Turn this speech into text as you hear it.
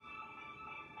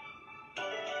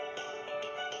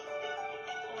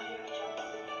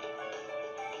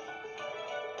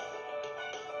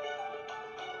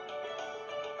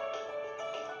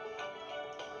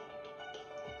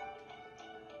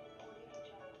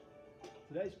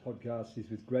Today's podcast is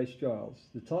with Grace Giles.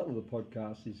 The title of the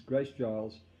podcast is Grace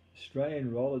Giles,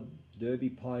 Australian Roller Derby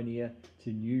Pioneer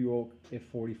to New York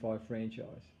F45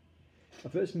 Franchise. I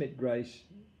first met Grace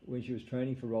when she was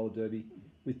training for roller derby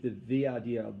with the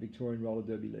VRDL, Victorian Roller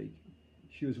Derby League.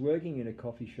 She was working in a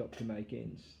coffee shop to make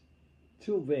ends.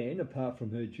 Till then, apart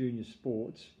from her junior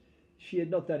sports, she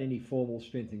had not done any formal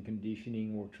strength and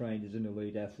conditioning or trained as an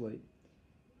elite athlete.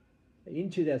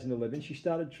 In 2011, she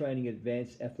started training at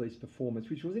Advanced Athletes Performance,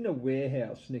 which was in a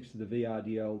warehouse next to the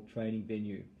VRDL training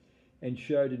venue, and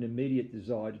showed an immediate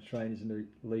desire to train as an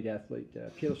elite athlete.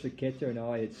 Piero Sacchetta and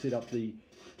I had set up the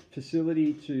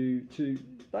facility to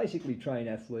basically train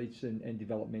athletes and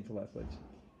developmental athletes.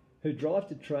 Her drive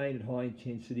to train at high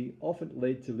intensity often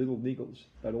led to little niggles,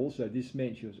 but also this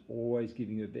meant she was always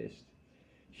giving her best.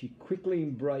 She quickly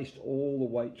embraced all the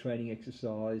weight training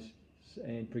exercise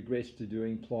and progressed to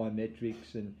doing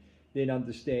plyometrics, and then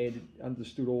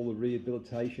understood all the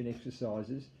rehabilitation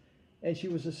exercises. And she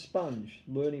was a sponge,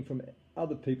 learning from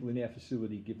other people in our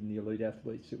facility, given the elite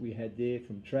athletes that we had there,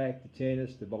 from track to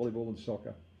tennis to volleyball and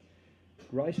soccer.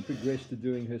 Grace progressed to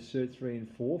doing her Cert 3 and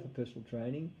 4 for personal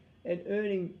training and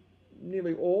earning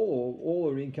nearly all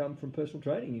her income from personal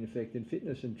training, in effect, and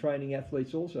fitness and training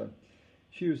athletes also.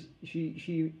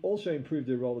 She also improved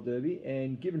her roller derby,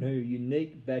 and given her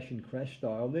unique bash and crash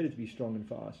style, needed to be strong and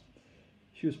fast.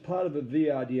 She was part of a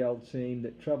VRDL team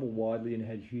that travelled widely and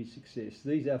had huge success.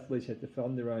 These athletes had to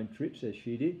fund their own trips, as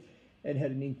she did, and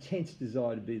had an intense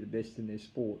desire to be the best in their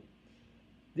sport.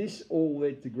 This all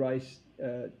led to Grace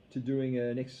to doing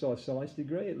an exercise science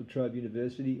degree at La Trobe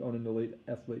University on an elite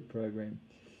athlete program.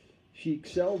 She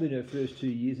excelled in her first 2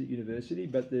 years at university,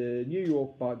 but the New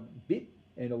York bug bit,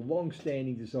 and a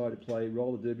long-standing desire to play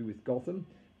roller derby with Gotham,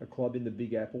 a club in the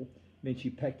Big Apple, meant she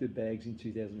packed her bags in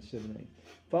 2017.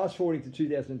 Fast forwarding to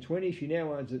 2020, she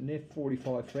now owns an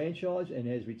F45 franchise and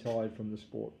has retired from the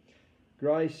sport.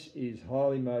 Grace is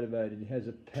highly motivated, has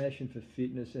a passion for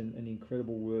fitness and an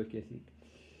incredible work ethic.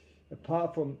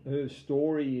 Apart from her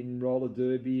story in roller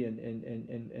derby and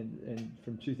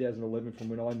from 2011, from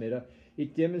when I met her,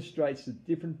 it demonstrates the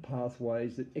different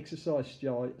pathways that exercise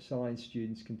science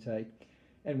students can take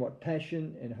and what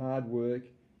passion and hard work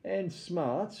and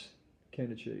smarts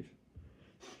can achieve.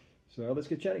 So let's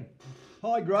get chatting.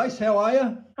 Hi Grace, how are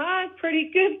you? Hi, pretty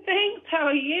good, thanks. How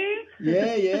are you?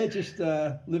 Yeah, just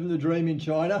living the dream in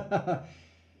China.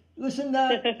 Listen,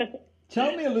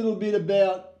 tell me a little bit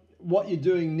about what you're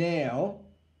doing now,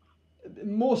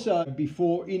 more so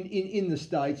before, in the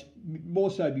States, more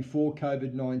so before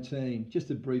COVID-19. Just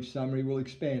a brief summary, we'll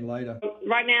expand later.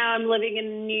 Right now I'm living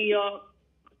in New York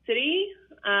City.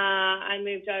 I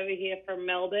moved over here from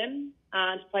Melbourne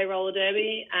to play roller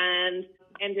derby and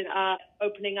ended up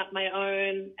opening up my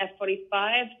own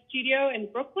F45 studio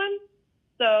in Brooklyn.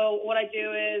 So what I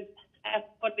do is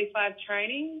F45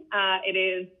 training.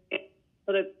 It's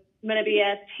sort of going to be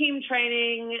a team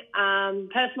training,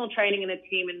 personal training in a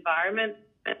team environment.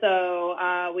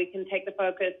 So we can take the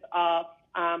focus off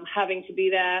having to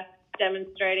be there,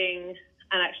 demonstrating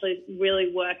and actually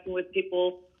really working with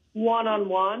people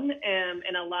one-on-one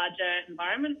in a larger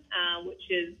environment, which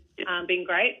is been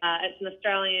great. It's an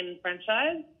Australian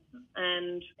franchise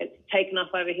and it's taken off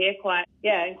over here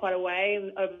in quite a way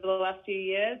over the last few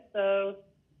years. So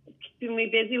it's keeping me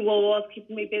busy. Well, was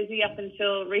keeping me busy up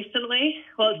until recently.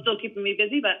 Well, it's still keeping me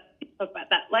busy, but I'll talk about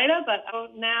that later. But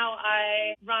now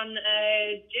I run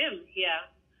a gym here.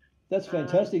 That's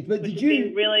fantastic. But which has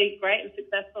been really great and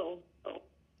successful.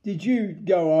 Did you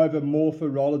go over more for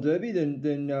roller derby than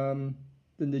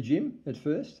the gym at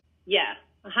first? Yeah,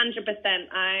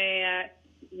 100%. I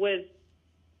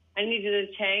needed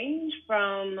a change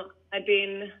from, I'd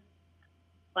been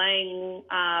playing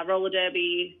roller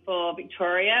derby for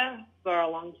Victoria for a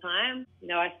long time. You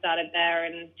know, I started there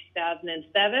in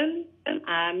 2007.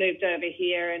 I moved over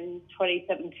here in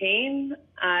 2017.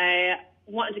 I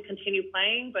wanted to continue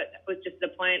playing, but it was just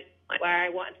at a point where I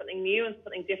wanted something new and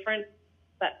something different.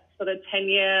 That sort of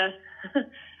 10-year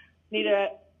need a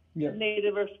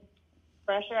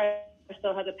refresher. I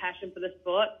still had a passion for the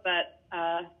sport, but so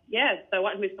I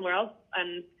wanted to move somewhere else,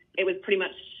 and it was pretty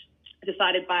much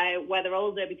decided by where the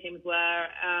roller derby teams were.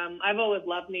 I've always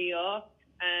loved New York,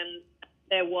 and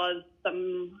there was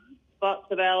some spots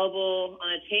available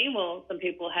on a team. Well, some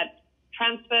people had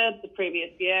transferred the previous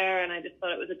year, and I just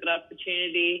thought it was a good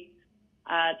opportunity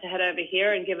to head over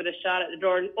here and give it a shot at the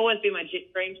door. It's always been my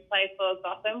dream to play for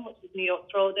Gotham, which is New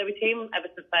York's roller derby team, ever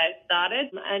since I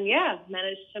started. And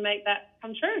managed to make that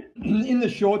come true. In the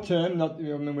short term,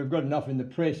 we've got enough in the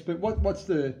press, but what's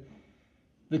the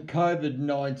the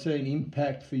COVID-19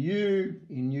 impact for you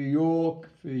in New York,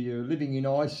 for your living in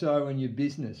ISO and your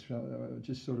business?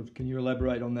 Just sort of, can you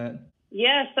elaborate on that?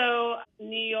 Yeah, so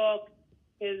New York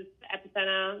is the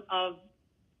epicenter of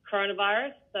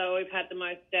coronavirus. So we've had the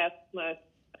most deaths, most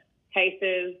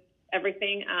cases,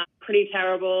 everything. Pretty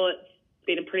terrible. It's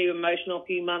been a pretty emotional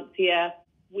few months here.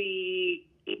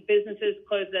 Businesses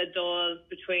closed their doors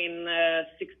between the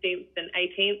 16th and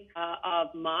 18th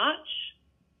of March.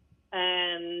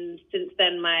 And since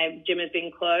then, my gym has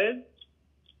been closed.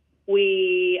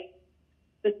 The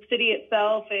city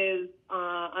itself is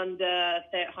under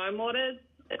stay-at-home orders.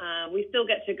 We still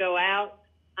get to go out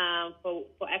for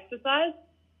exercise.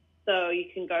 So you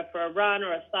can go for a run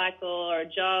or a cycle or a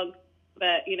jog.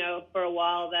 But, for a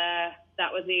while there,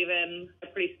 that was even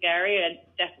pretty scary. I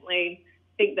definitely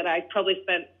think that I probably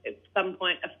spent at some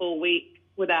point a full week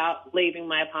without leaving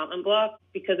my apartment block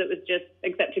because it was just,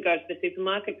 except to go to the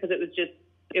supermarket, because it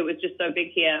was just so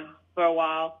big here for a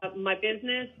while. My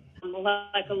business,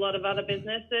 like a lot of other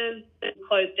businesses,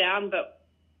 closed down, but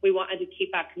we wanted to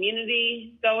keep our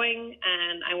community going,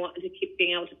 and I wanted to keep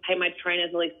being able to pay my trainers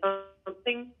at least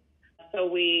something. So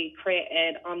we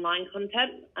created online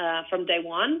content from day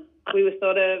one. We were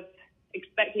sort of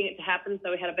expecting it to happen,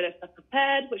 so we had a bit of stuff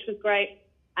prepared, which was great,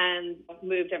 and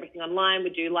moved everything online. We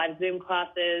do live Zoom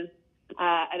classes,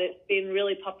 and it's been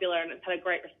really popular, and it's had a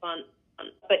great response.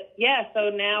 But yeah, so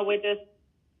now we're just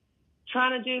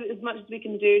trying to do as much as we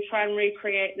can do, try and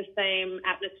recreate the same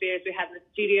atmosphere as we had in the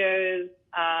studios,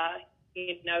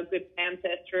 good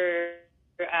banter through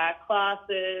our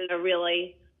classes,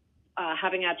 really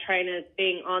having our trainers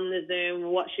being on the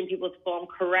Zoom, watching people's form,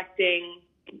 correcting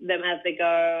them as they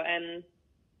go. And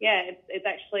yeah, it's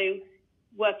actually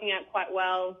working out quite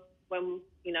well when,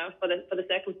 for the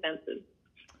circumstances.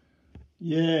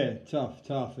 Yeah,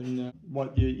 tough. And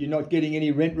you're not getting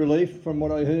any rent relief from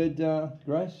what I heard,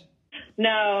 Grace?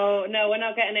 No, we're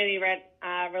not getting any rent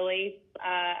relief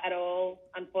at all,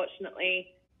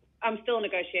 unfortunately. I'm still in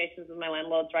negotiations with my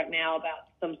landlords right now about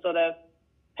some sort of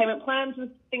payment plans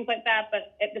and things like that.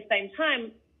 But at the same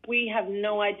time, we have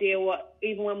no idea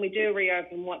even when we do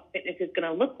reopen, what fitness is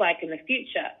going to look like in the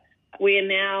future. We are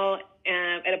now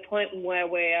at a point where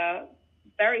we are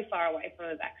very far away from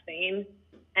a vaccine,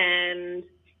 and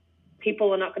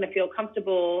people are not going to feel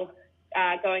comfortable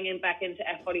going back into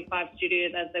F45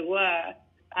 studios as they were.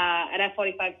 An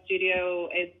F45 studio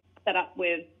is set up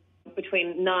with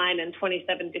between 9 and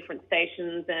 27 different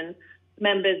stations, and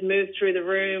members move through the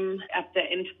room after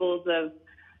intervals of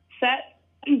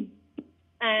sets.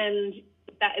 And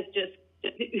that is just,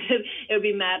 it would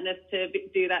be madness to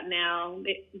do that now.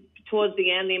 Towards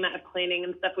the end, the amount of cleaning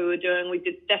and stuff we were doing, we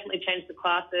did definitely change the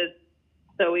classes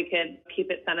so we could keep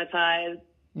it sanitized.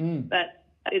 But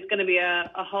it's going to be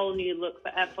a whole new look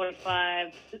for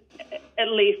F45, at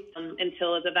least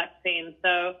until there's a vaccine.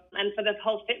 So, and for the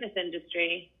whole fitness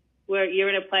industry, where you're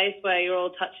in a place where you're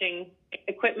all touching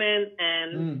equipment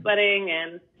and sweating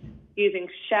and using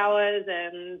showers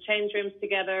and change rooms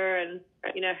together, and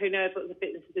who knows what the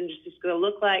fitness industry is going to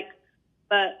look like.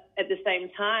 But at the same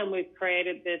time, we've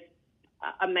created this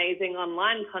amazing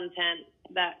online content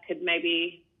that could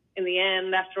maybe, in the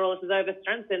end, after all this is over,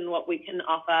 strengthen what we can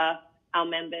offer our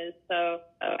members. So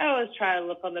I always try to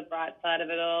look on the bright side of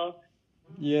it all.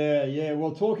 Yeah.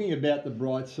 Well, talking about the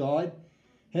bright side,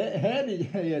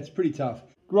 it's pretty tough.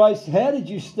 Grace, how did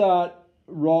you start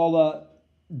roller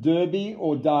derby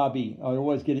or derby? I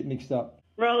always get it mixed up.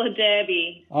 Roller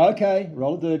derby. Okay,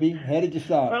 roller derby. How did you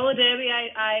start? Roller derby,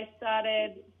 I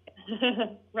started...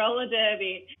 roller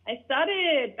derby. I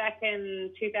started back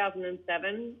in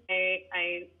 2007.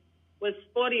 I was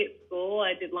sporty at school.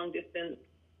 I did long distance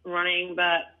running,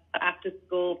 but after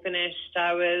school finished,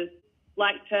 I was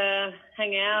liked to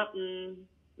hang out and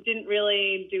didn't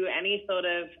really do any sort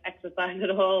of exercise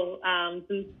at all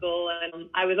since school. And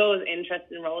I was always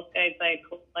interested in roller skates. I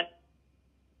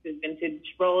collected vintage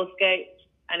roller skates,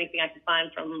 anything I could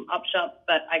find from op shops,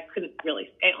 but I couldn't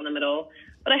really skate on them at all.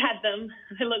 But I had them.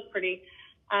 They looked pretty.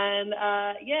 And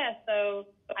so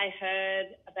I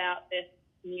heard about this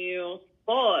new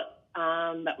sport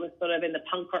that was sort of in the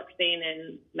punk rock scene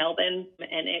in Melbourne,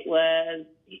 and it was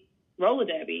roller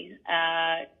derby.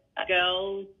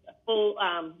 Girls, a full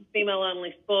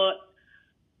female-only sport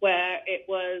where it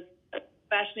was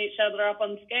bashing each other up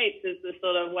on skates is the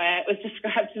sort of way it was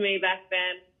described to me back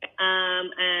then.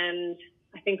 And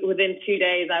I think within 2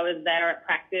 days I was there at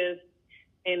practice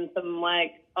in some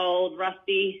old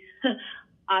rusty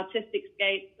artistic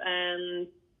skates and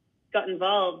got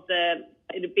involved. It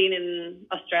had been in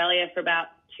Australia for about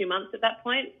 2 months at that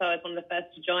point, so I was one of the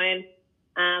first to join.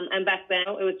 And back then,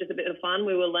 it was just a bit of fun.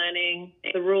 We were learning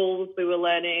the rules. We were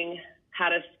learning how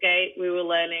to skate. We were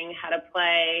learning how to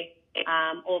play,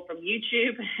 all from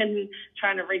YouTube and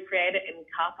trying to recreate it in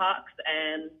car parks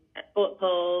and at sports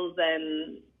halls.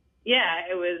 And yeah,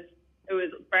 it was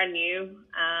brand new.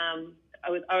 I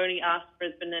was only asked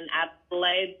Brisbane and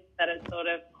Adelaide that had sort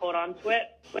of caught on to it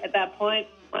at that point.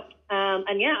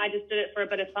 And yeah, I just did it for a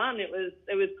bit of fun. It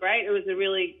was great. It was a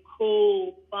really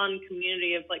cool, fun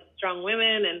community of like strong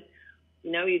women, and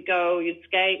you know, you'd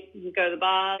skate, you'd go to the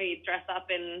bar, you'd dress up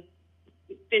in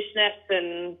fishnets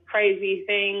and crazy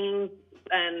things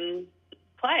and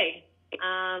play.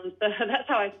 So that's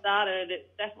how I started. It's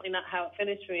definitely not how it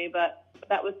finished for me, but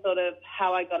that was sort of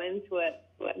how I got into it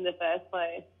in the first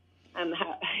place, and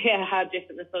how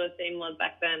different the sort of scene was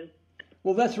back then.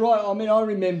 Well, that's right. I mean, I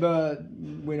remember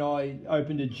when I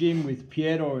opened a gym with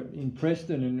Piero in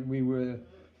Preston, and we were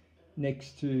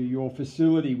next to your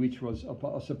facility, which was,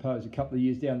 I suppose, a couple of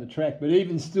years down the track. But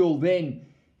even still then,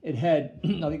 it had, I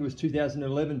think it was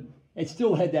 2011, it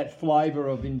still had that flavour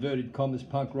of inverted commas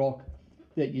punk rock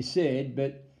that you said,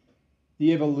 but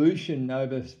the evolution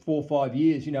over 4 or 5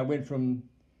 years, you know, went from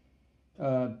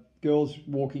girls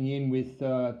walking in with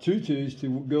tutus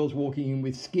to girls walking in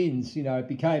with skins. You know, it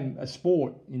became a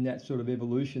sport in that sort of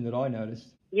evolution that I noticed.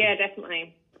 Yeah,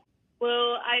 definitely.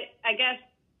 Well, I guess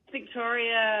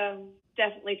Victoria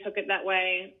definitely took it that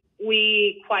way.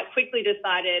 We quite quickly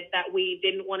decided that we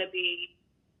didn't want to be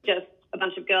just a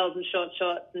bunch of girls in short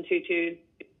shorts and tutus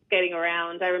skating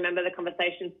around. I remember the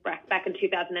conversations back in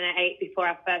 2008 before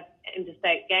our first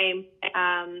interstate game.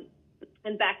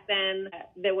 And back then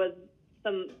there was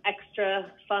some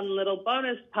extra fun little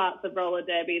bonus parts of roller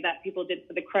derby that people did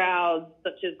for the crowds,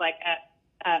 such as like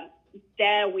a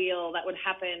dare wheel that would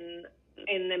happen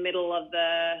in the middle of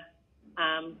the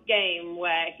game,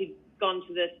 where if you'd gone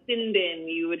to the sin bin,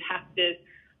 you would have to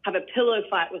have a pillow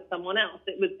fight with someone else.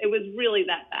 It was really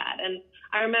that bad. And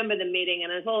I remember the meeting,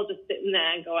 and I was all just sitting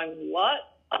there and going,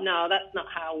 what? No, that's not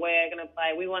how we're going to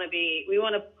play. We want to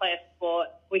play a sport.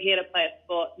 We're here to play a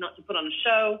sport, not to put on a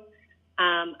show.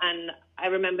 And I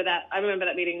remember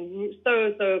that meeting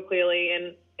so clearly.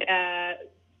 And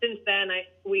since then,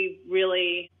 we've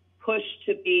really pushed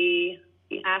to be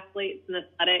athletes and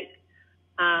athletic.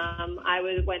 I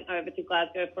went over to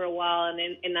Glasgow for a while, and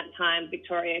in that time,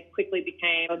 Victoria quickly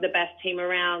became the best team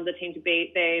around, the team to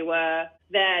beat. They were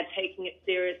there taking it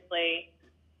seriously,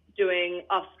 doing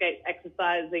off-skate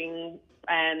exercising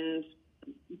and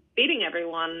beating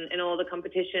everyone in all the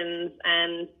competitions,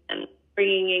 and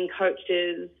bringing in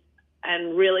coaches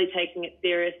and really taking it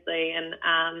seriously. And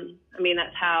I mean,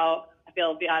 that's how I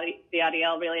feel the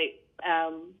RDL really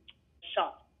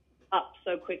shot up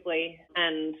so quickly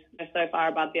and so far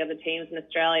above the other teams in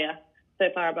Australia, so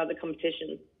far above the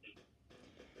competition.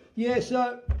 Yeah,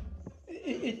 so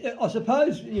I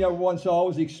suppose, you know, once I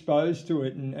was exposed to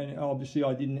it, and obviously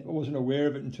I wasn't aware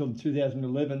of it until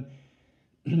 2011,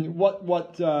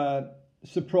 what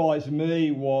surprised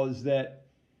me was that,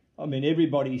 I mean,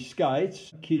 everybody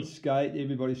skates, kids skate,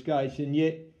 everybody skates, and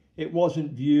yet it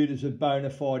wasn't viewed as a bona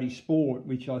fide sport,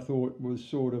 which I thought was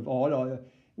sort of odd.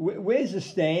 Where's the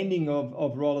standing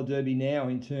of roller derby now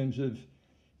in terms of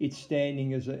its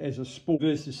standing as a sport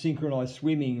versus synchronised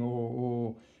swimming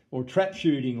or trap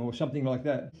shooting or something like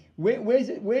that? Where's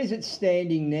it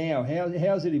standing now?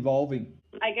 How's it evolving?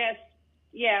 I guess,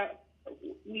 yeah,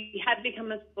 we had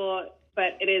become a sport,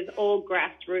 but it is all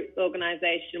grassroots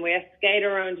organisation. We are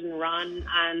skater-owned and run,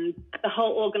 and the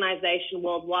whole organisation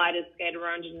worldwide is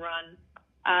skater-owned and run.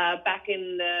 Back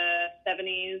in the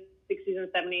 70s, 60s and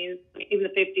 70s, even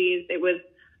the 50s, it was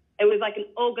like an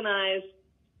organised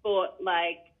sport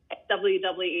like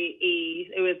WWE.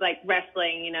 It was like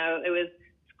wrestling, you know, it was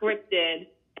scripted.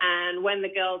 And when the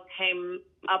girls came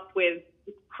up with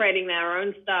creating their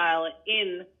own style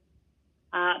in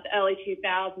the early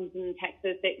 2000s in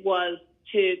Texas, it was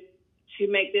to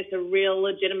make this a real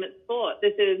legitimate sport.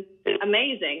 This is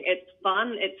amazing. It's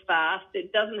fun. It's fast.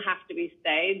 It doesn't have to be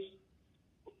staged.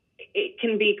 It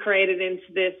can be created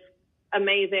into this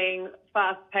amazing,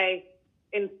 fast-paced,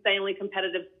 insanely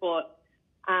competitive sport.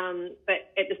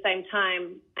 But at the same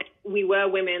time, we were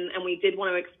women and we did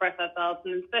want to express ourselves.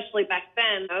 And especially back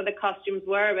then, you know, the costumes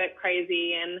were a bit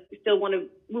crazy, and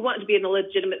we wanted to be in a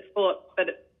legitimate sport, but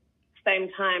at the same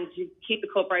time to keep the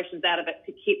corporations out of it,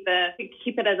 to keep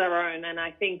it as our own. And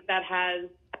I think that has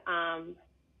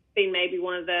been maybe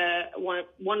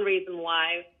one reason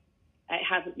why it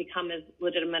hasn't become as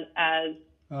legitimate as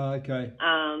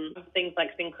things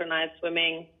like synchronized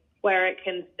swimming, where it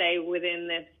can stay within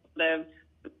this sort of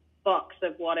box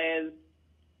of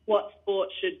what sport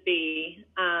should be.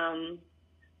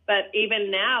 But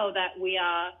even now that we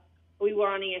were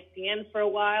on ESPN for a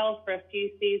while, for a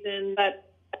few seasons,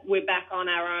 but we're back on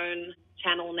our own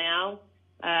channel now.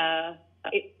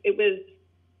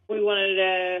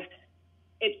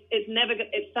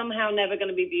 It's somehow never going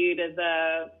to be viewed as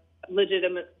a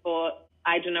legitimate sport.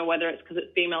 I don't know whether it's because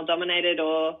it's female dominated,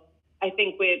 or I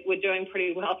think we're doing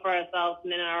pretty well for ourselves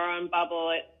and in our own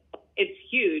bubble. It's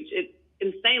huge. It's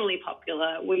insanely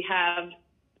popular. We have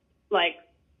like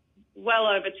well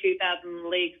over 2,000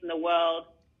 leagues in the world.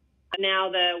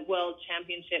 Now the World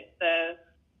Championships,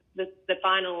 the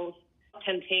finals,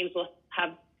 10 teams will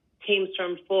have teams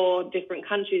from 4 different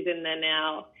countries in there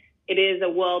now. It is a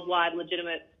worldwide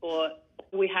legitimate sport.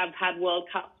 We have had World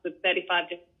Cups with 35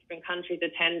 different countries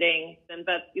attending.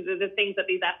 But the things that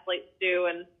these athletes do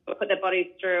and put their bodies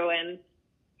through and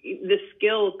the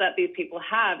skills that these people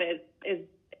have is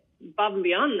above and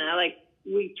beyond that. Like,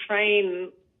 we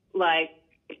train like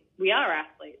we are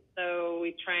athletes. So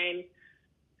we train,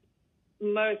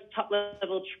 most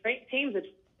top-level teams are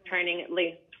training at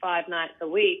least 5 nights a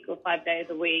week or 5 days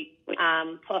a week.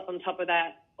 Plus, on top of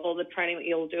that, all the training that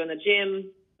you'll do in the gym,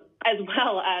 as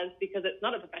well as, because it's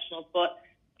not a professional sport,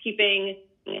 keeping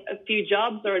a few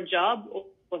jobs or a job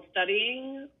or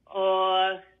studying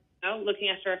or looking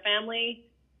after a family.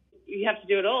 You have to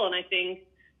do it all. And I think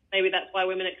maybe that's why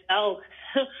women excel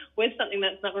with something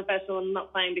that's not professional and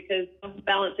not playing, because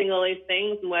balancing all these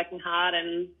things and working hard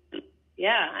and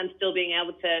still being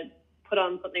able to put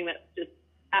on something that's just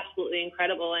absolutely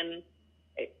incredible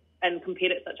and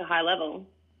compete at such a high level.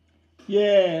 Yeah,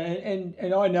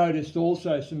 and I noticed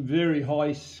also some very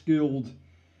high skilled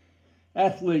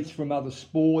athletes from other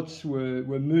sports were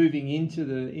moving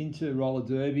into roller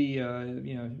derby.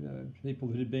 People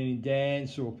that had been in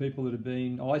dance or people that had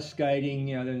been ice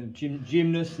skating.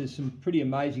 Gymnasts. There's some pretty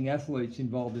amazing athletes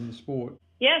involved in the sport.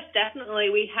 Yes, definitely.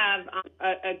 We have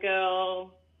a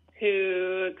girl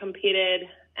who competed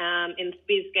in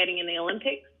speed skating in the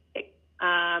Olympics,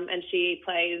 and she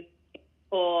plays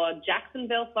for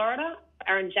Jacksonville, Florida.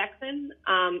 Erin Jackson,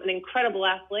 an incredible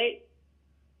athlete.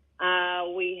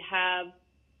 We have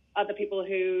other people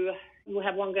we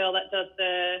have one girl that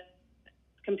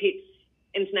competes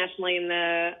internationally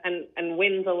and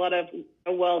wins a lot of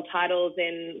world titles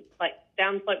in like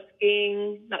downslope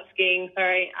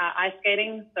ice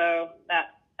skating. So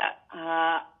that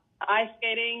ice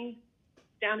skating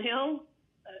downhill,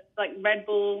 like Red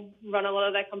Bull run a lot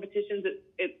of their competitions.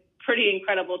 It's pretty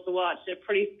incredible to watch. It's a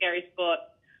pretty scary sport.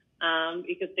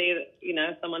 You can see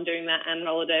that, someone doing that and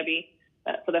roller derby,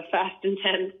 that sort of fast,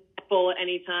 intense, ball at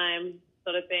any time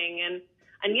sort of thing. And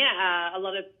a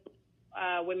lot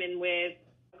of women with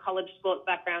college sports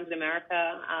backgrounds in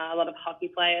America, a lot of hockey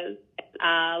players,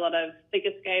 a lot of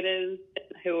figure skaters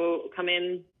who come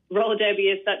in. Roller derby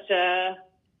is such a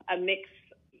mix.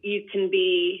 You can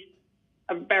be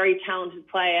a very talented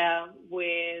player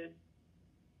with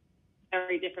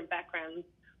very different backgrounds.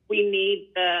 We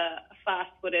need the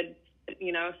fast-footed,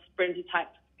 sprinter-type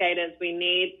skaters. We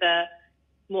need the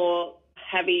more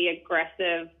heavy,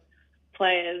 aggressive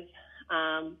players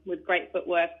with great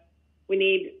footwork. We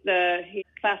need the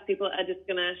fast people that are just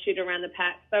going to shoot around the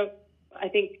pack. So I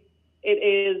think it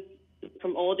is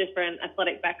from all different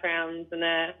athletic backgrounds and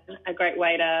a great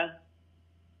way to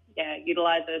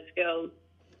utilize those skills.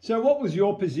 So what was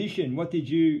your position? What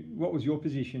was your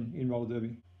position in roller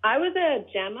derby? I was a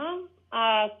jammer.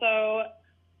 So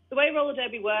the way roller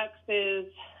derby works is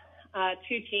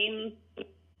 2 teams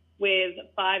with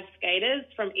 5 skaters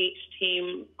from each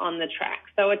team on the track.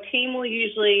 So a team will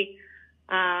usually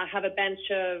have a bench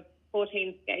of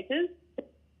 14 skaters,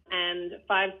 and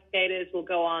 5 skaters will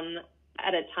go on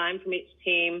at a time from each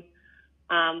team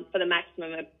for the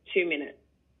maximum of 2 minutes,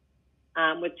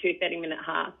 with 2 30-minute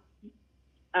halves.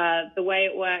 The way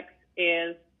it works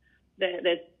is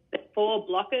there's 4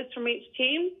 blockers from each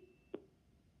team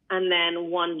and then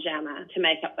 1 jammer to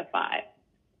make up the 5.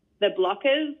 The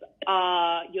blockers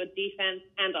are your defense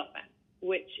and offense,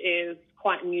 which is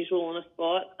quite unusual in a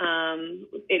sport.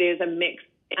 It is a mix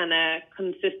and a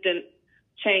consistent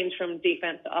change from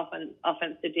defense to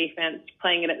offense to defense,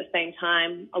 playing it at the same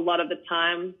time a lot of the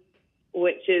time,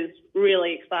 which is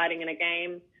really exciting in a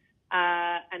game.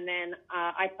 And then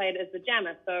I played as the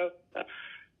jammer. So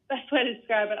best way to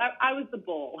describe it, I was the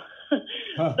ball.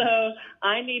 So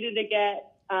I needed to get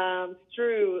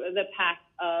through the pack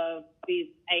of these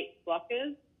 8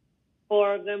 blockers,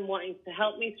 4 of them wanting to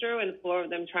help me through and 4 of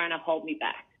them trying to hold me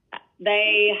back.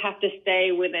 They have to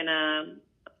stay within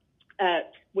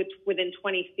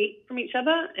 20 feet from each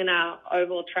other in our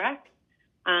oval track,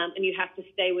 and you have to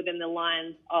stay within the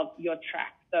lines of your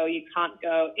track. So you can't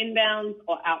go inbounds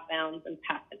or outbounds and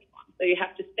pass anyone. So you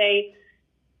have to stay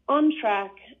on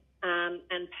track and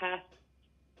pass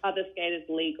other skaters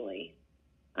legally.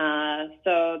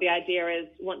 So the idea is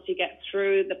once you get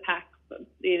through the pack,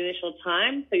 the initial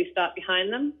time, so you start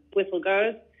behind them, whistle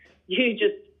goes, you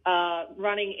just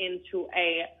running into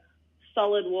a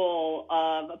solid wall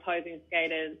of opposing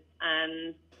skaters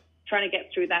and trying to get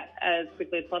through that as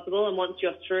quickly as possible. And once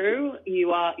you're through, you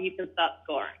can start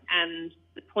scoring. And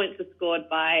the points are scored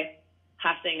by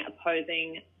passing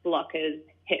opposing blockers'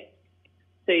 hips.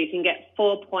 So you can get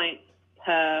 4 points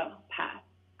per pass.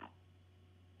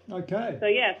 Okay.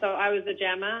 So I was a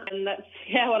jammer, and that's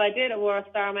what I did. I wore a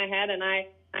star on my head, and I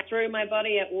threw my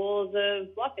body at walls of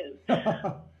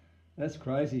blockers. That's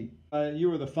crazy. You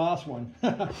were the fast one,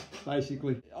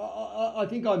 basically. I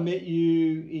think I met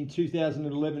you in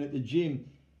 2011 at the gym,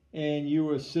 and you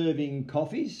were serving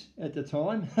coffees at the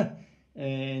time,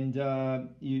 and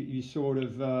you sort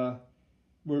of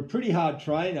were a pretty hard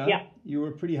trainer. Yeah. You were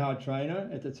a pretty hard trainer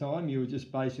at the time. You were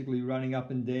just basically running up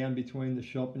and down between the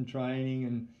shop and training,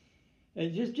 and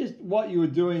just what you were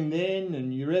doing then,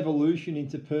 and your evolution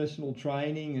into personal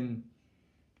training and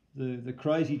the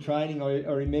crazy training I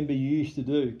remember you used to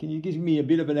do. Can you give me a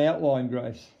bit of an outline,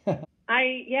 Grace?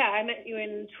 I met you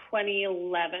in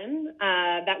 2011.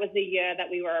 That was the year that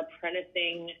we were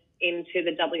apprenticing into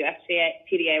the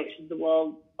WFTDA, which is the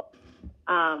World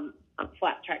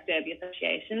Flat Track Derby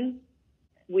Association.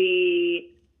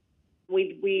 We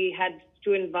had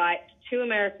to invite 2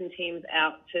 American teams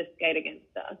out to skate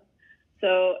against us.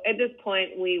 So at this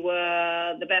point, we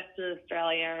were the best in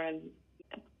Australia and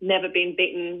never been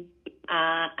beaten,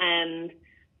 and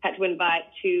had to invite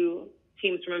 2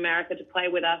 teams from America to play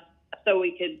with us so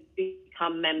we could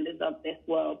become members of this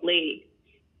World League.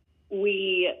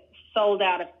 We sold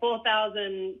out a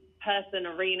 4,000 person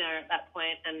arena at that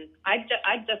point, and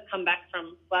I'd just come back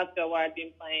from Glasgow where I'd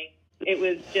been playing. It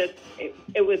was just,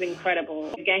 it was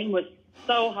incredible. The game was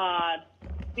so hard.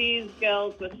 These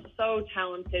girls were so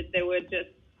talented. They were just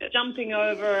jumping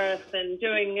over us and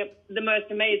doing the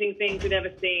most amazing things we'd ever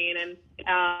seen. And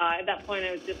at that point,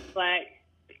 I was just like,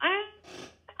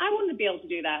 I wanted to be able to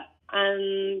do that.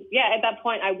 And at that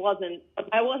point, I wasn't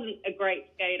a great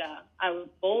skater. I was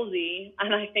ballsy,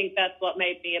 and I think that's what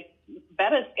made me a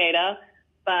better skater.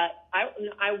 But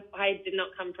I did not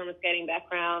come from a skating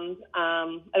background.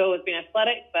 I'd always been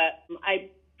athletic, but I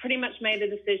pretty much made the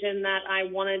decision that I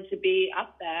wanted to be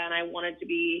up there, and I wanted to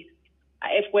be,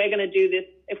 if we're going to do this,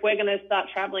 if we're going to start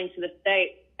traveling to the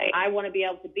States, I want to be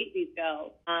able to beat these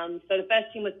girls. So the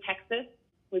first team was Texas,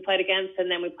 we played against, and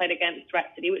then we played against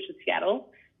Rat City, which was Seattle.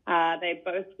 They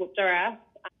both whooped our ass.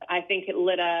 I think it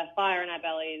lit a fire in our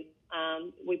bellies.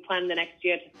 We planned the next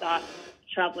year to start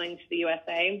traveling to the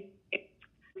USA.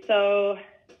 So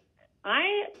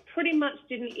I pretty much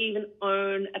didn't even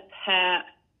own a pair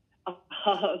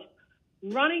of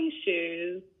running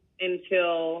shoes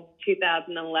until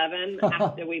 2011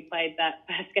 after we played that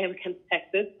first game against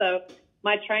Texas. So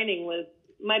my training was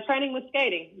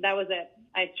skating. That was it.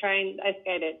 I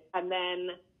skated. And then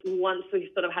once we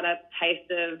sort of had a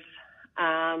taste of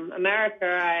America,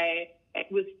 I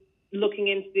was looking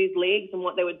into these leagues and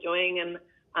what they were doing, and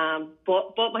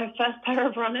bought my first pair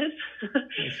of runners.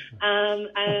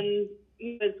 And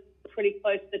it was pretty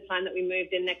close to the time that we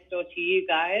moved in next door to you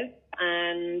guys,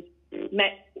 and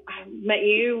met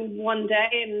you one day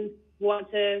and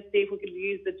wanted to see if we could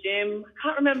use the gym. I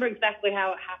can't remember exactly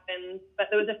how it happened, but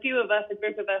there was a group of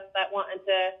us that wanted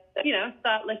to,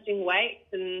 start lifting weights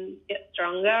and get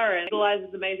stronger and utilize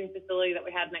this amazing facility that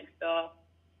we had next door.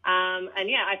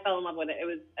 I fell in love with it. It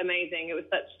was amazing.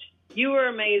 You were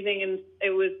amazing, and it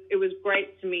was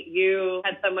great to meet you.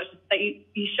 Had so much that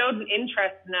you showed an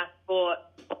interest in our sport,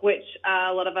 which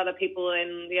a lot of other people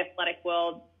in the athletic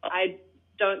world I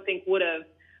don't think would have.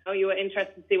 You were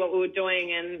interested to see what we were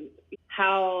doing and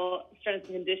how strength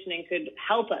and conditioning could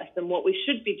help us and what we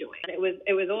should be doing. It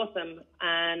was awesome.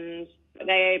 And at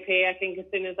AAP, I think as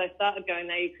soon as I started going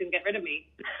there, you couldn't get rid of me.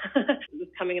 It was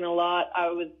coming in a lot.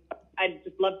 I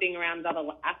just loved being around other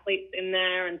athletes in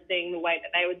there and seeing the way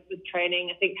that they were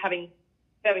training. I think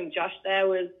having Josh there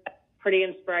was pretty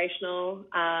inspirational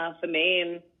for me.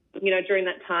 And, during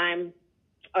that time,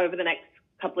 over the next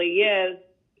couple of years,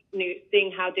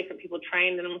 seeing how different people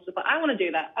trained, and I was just like, I want to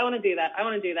do that. I want to do that. I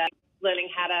want to do that. Learning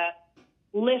how to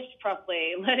lift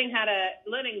properly, learning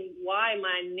why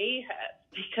my knee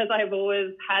hurts because I've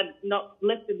always had not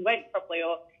lifted weights properly,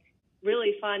 or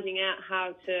really finding out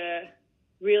how to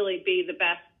really be the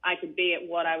best I could be at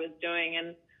what I was doing.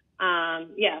 And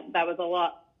that was a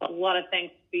lot of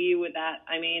thanks for you with that.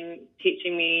 I mean,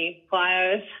 teaching me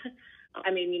plyos.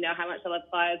 I mean, you know how much I love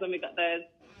plyos when we got those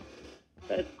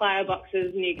those flyer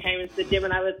boxes, and you came into the gym,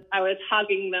 and I was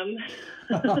hugging them.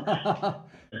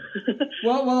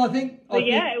 well, I think.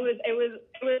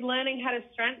 It was learning how to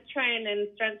strength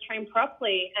train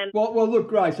properly. And well, look,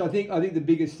 Grace, I think the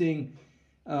biggest thing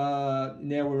now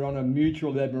we're on a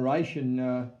mutual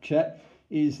admiration chat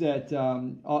is that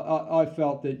I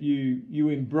felt that you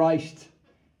embraced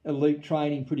elite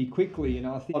training pretty quickly, and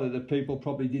I think a lot of the people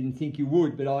probably didn't think you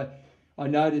would, but I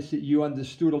noticed that you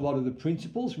understood a lot of the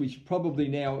principles, which probably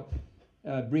now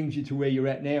brings you to where you're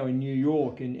at now in New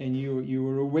York, and you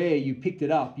were aware, you picked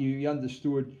it up, you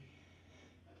understood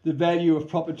the value of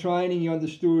proper training, you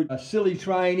understood silly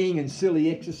training and silly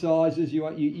exercises.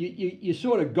 You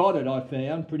sort of got it, I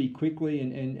found, pretty quickly,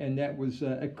 and that was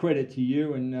a credit to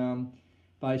you. And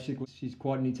basically, she's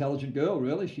quite an intelligent girl,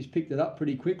 really. She's picked it up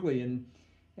pretty quickly,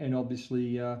 and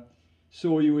obviously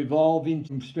saw you evolve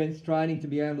into strength training to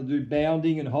be able to do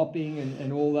bounding and hopping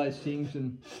and all those things.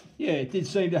 And yeah, it did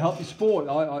seem to help your sport.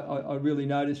 I really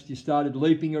noticed you started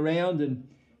leaping around and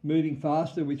moving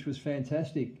faster, which was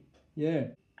fantastic. Yeah.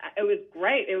 It was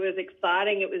great. It was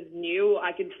exciting. It was new.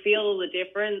 I could feel the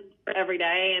difference every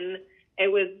day. And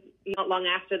it was not long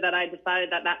after that I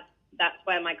decided that that's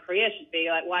where my career should be.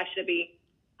 Like, why should it be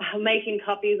making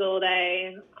copies all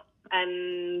day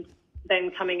and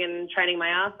then coming and training my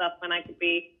ass off when I could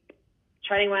be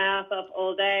training my ass off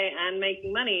all day and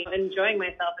making money, enjoying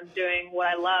myself and doing what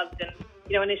I loved. And,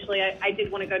 initially I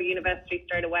did want to go to university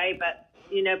straight away, but,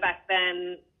 back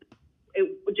then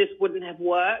it just wouldn't have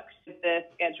worked with the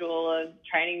schedule of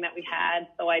training that we had.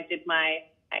 So I did my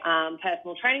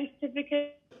personal training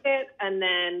certificate, and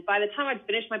then by the time I'd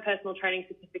finished my personal training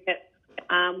certificate,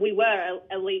 we were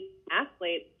elite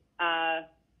athletes.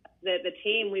 The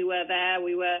team, we were there.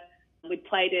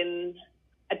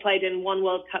 I'd played in one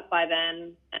World Cup by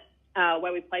then,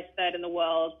 where we placed third in the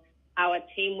world. Our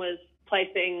team was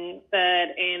placing third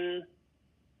in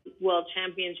World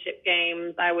Championship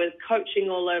games. I was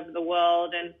coaching all over the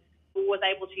world and was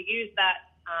able to use that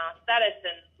status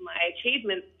and my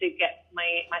achievements to get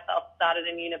myself started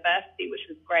in university, which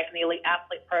was great, in the elite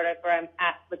athlete program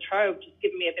at La Trobe, just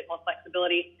giving me a bit more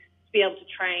flexibility to be able to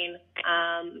train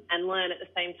and learn at the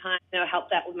same time.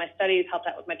 Helped out with my studies, helped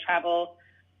out with my travel,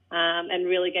 and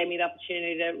really gave me the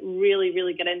opportunity to really,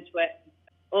 really get into it.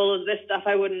 All of this stuff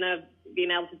I wouldn't have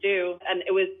been able to do, and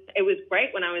it was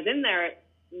great when I was in there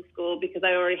in school, because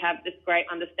I already have this great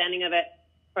understanding of it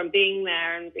from being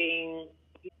there and being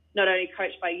not only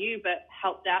coached by you, but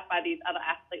helped out by these other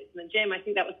athletes in the gym. I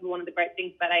think that was one of the great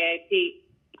things about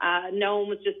AAP. No one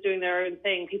was just doing their own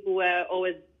thing. People were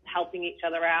always helping each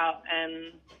other out,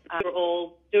 and we're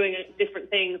all doing different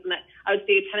things. And I would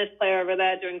see a tennis player over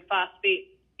there doing fast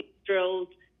feet drills,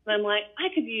 and I'm like,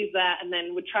 I could use that, and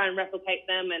then would try and replicate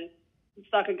them. And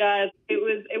soccer guys, it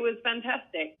was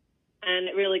fantastic. And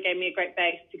it really gave me a great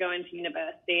base to go into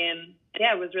university. And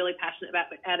I was really passionate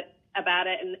about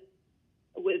it. And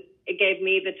it gave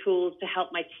me the tools to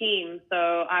help my team. So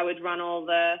I would run all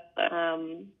the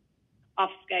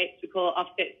off skates, we call it off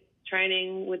skate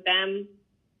training with them,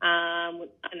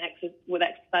 with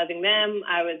exercising them.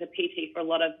 I was a PT for a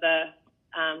lot of the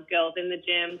girls in the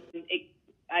gym.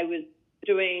 I was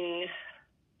doing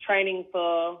training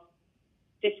for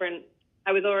different.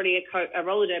 I was already a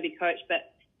roller derby coach, but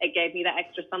it gave me that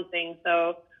extra something.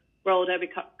 So roller derby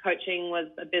coaching was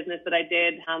a business that I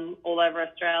did all over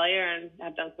Australia, and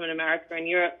I've done some in America and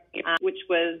Europe, which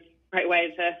was a great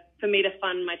way for me to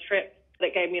fund my trip.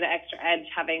 That gave me the extra edge,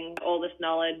 having all this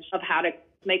knowledge of how to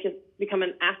become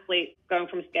an athlete, going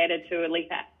from skater to elite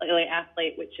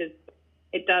athlete, which is,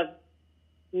 it does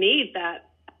need that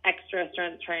extra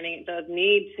strength training. It does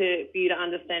need for you to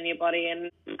understand your body, and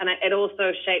it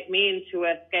also shaped me into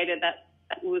a skater that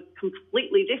was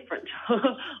completely different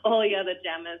to all the other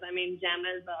jammers. I mean,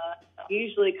 jammers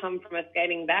usually come from a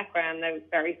skating background. They're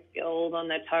very skilled on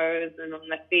their toes and on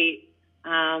their feet,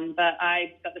 but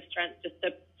I got the strength just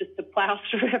to plow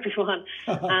through everyone,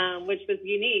 which was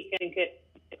unique. I think it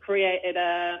created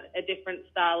a different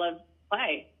style of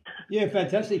play. Yeah,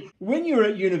 fantastic. When you were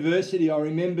at university, I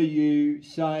remember you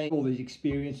saying all these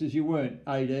experiences. You weren't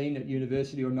 18 at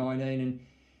university or 19, and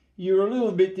you were a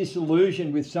little bit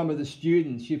disillusioned with some of the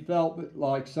students. You felt that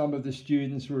like some of the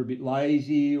students were a bit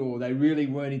lazy, or they really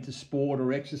weren't into sport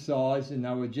or exercise, and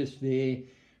they were just there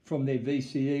from their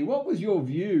VCE. What was your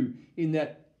view in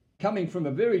that, coming from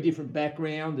a very different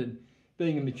background and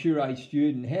being a mature age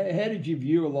student? How did you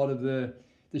view a lot of the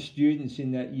students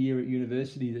in that year at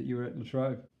university that you were at La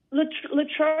Trobe? La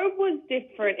Trobe was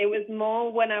different. It was more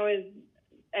when I was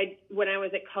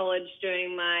at college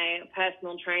doing my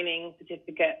personal training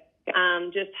certificate.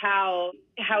 just how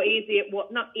easy it was,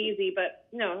 not easy, but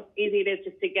easy it is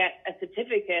just to get a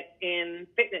certificate in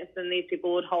fitness, and these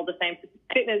people would hold the same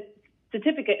fitness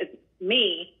certificate as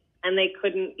me, and they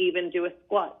couldn't even do a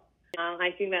squat.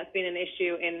 I think that's been an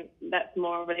issue that's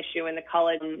more of an issue in the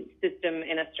college system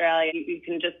in Australia. You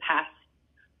can just pass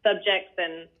subjects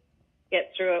and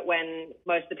get through it when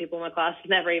most of the people in my class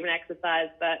never even exercise.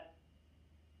 But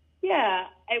yeah,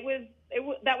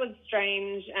 that was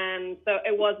strange. And so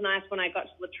it was nice when I got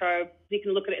to La Trobe. You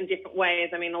can look at it in different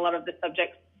ways. I mean, a lot of the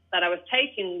subjects that I was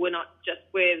taking were not just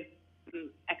with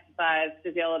exercise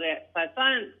physiology, exercise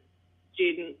science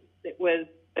students. It was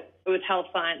health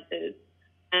sciences.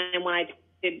 And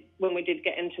when we did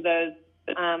get into those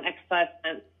exercise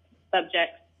science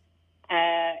subjects,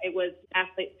 it was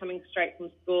athletes coming straight from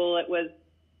school. It was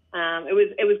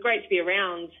great to be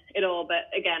around it all, but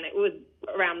again, it was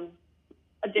around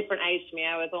a different age to me.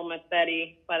 I was almost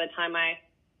 30 by the time I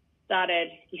started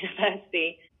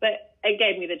university, but it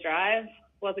gave me the drive.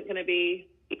 Wasn't going to be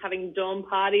having dorm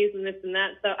parties and this and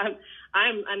that. So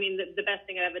I mean, the best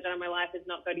thing I've ever done in my life is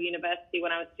not go to university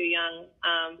when I was too young.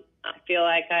 I feel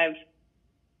like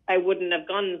I wouldn't have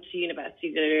gone to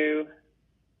university to do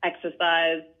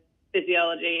exercise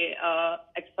physiology or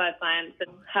exercise science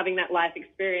and having that life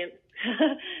experience.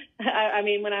 I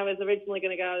mean, when I was originally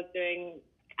going to go, I was doing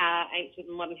ancient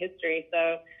and modern history,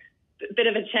 so a bit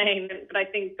of a change. But I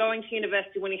think going to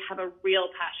university when you have a real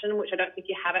passion, which I don't think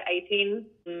you have at 18,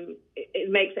 it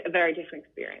makes it a very different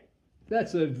experience.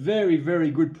 That's a very,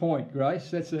 very good point, Grace.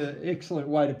 That's an excellent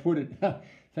way to put it.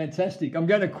 Fantastic. I'm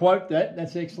going to quote that.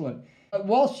 That's excellent.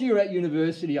 Whilst you were at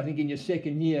university, I think in your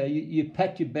second year, you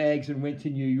packed your bags and went to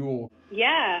New York.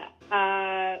 Yeah.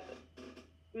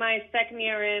 My second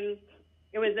year in,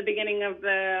 it was the beginning of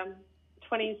the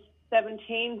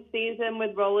 2017 season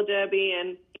with roller derby,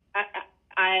 and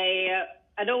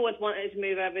I'd always wanted to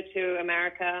move over to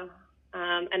America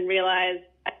and realized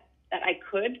that I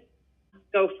could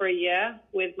go for a year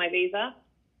with my visa,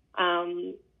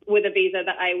 with a visa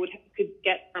that I could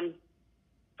get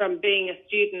from being a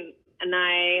student. And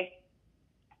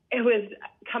it was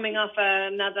coming off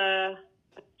another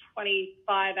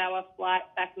 25-hour flight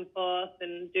back and forth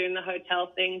and doing the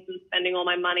hotel things and spending all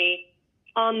my money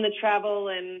on the travel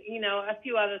and, a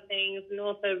few other things, and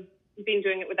also been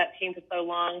doing it with that team for so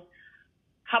long,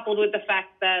 coupled with the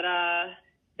fact that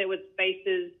there was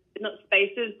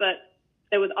but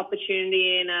there was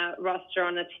opportunity in a roster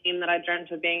on a team that I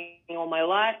dreamt of being all of my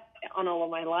life.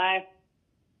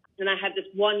 And I had this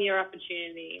 1 year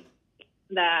opportunity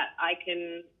that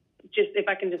if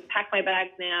I can just pack my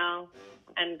bags now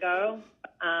and go,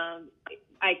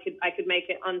 I could make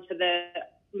it onto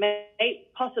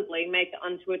possibly make it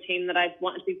onto a team that I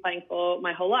wanted to be playing for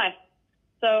my whole life.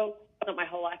 So, not my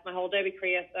whole life, my whole derby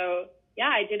career. So, yeah,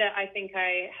 I did it. I think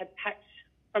I had packed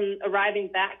from arriving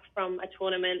back from a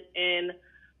tournament in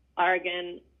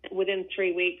Oregon. Within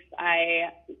 3 weeks,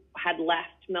 I had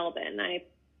left Melbourne.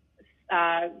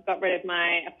 I got rid of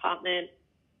my apartment,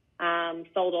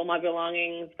 sold all my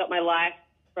belongings, got my life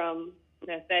from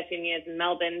 13 years in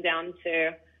Melbourne down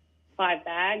to 5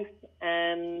 bags,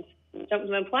 and jumped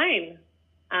on a plane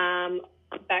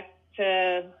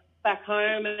back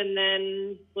home, and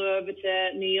then flew over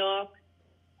to New York.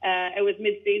 It was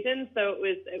mid-season, so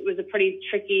it was a pretty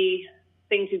tricky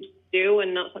thing to do,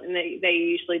 and not something that they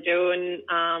usually do. And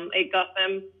it got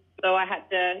them, so I had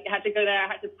to go there. I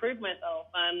had to prove myself,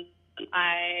 and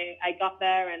I got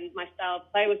there, and my style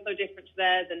of play was so different to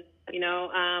theirs. And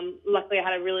luckily I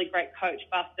had a really great coach,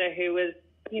 Buster, who was,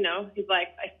 he's like,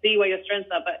 I see where your strengths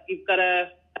are, but you've got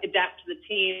to adapt to the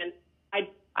team. And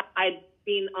I'd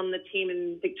been on the team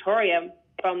in Victoria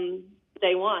from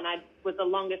day one. I was the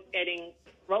longest skating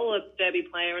roller derby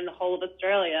player in the whole of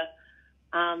Australia.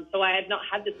 So I had not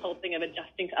had this whole thing of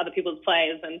adjusting to other people's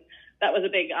plays, and that was a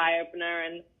big eye-opener.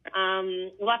 And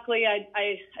luckily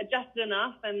I adjusted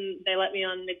enough, and they let me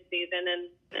on mid-season,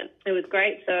 and it was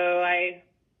great. So I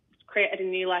created a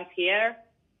new life here.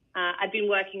 I'd been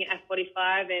working at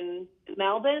F45 in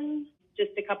Melbourne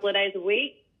just a couple of days a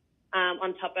week,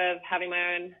 on top of having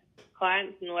my own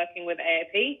clients and working with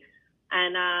AAP.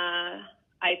 And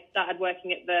I started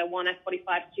working at the One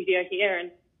F45 studio here,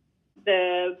 and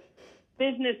the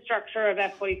business structure of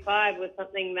F45 was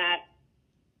something that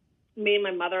me and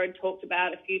my mother had talked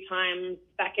about a few times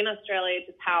back in Australia,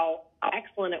 just how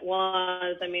excellent it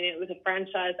was. I mean, it was a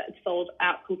franchise that had sold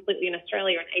out completely in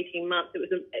Australia in 18 months. It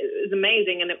was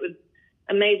amazing, and it was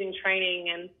amazing training,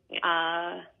 and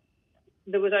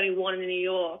there was only one in New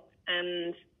York,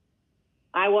 and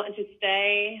I wanted to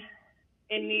stay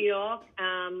in New York.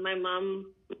 My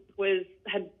mum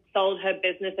had sold her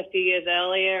business a few years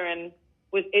earlier and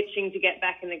was itching to get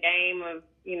back in the game of,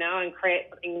 and create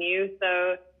something new.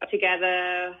 So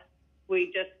together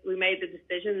we made the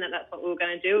decision that that's what we were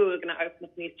going to do. We were going to open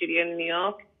up a new studio in New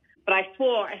York. But I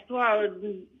swore I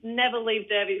would never leave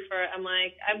Derby for it. I'm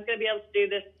like, I'm going to be able to do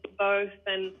this both.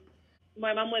 And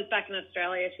my mum was back in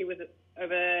Australia. She was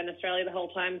over in Australia the whole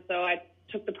time. So I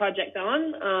took the project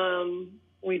on.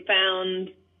 We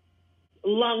found a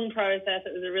long process.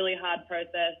 It was a really hard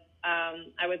process.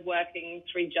 I was working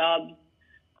 3 jobs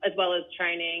as well as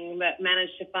training, but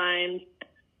managed to find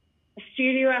a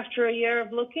studio after a year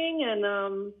of looking,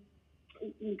 and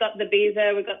got the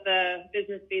visa. We got the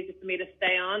business visa for me to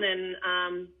stay on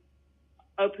and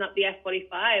open up the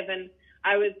F45. And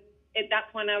at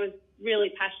that point I was really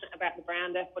passionate about the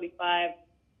brand F45.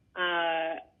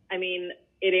 I mean,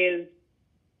 it is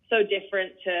so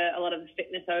different to a lot of the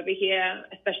fitness over here,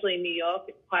 especially in New York.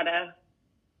 It's quite a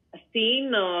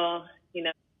scene, or,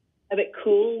 a bit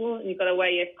cool. You've got to wear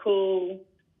your cool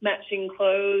matching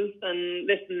clothes and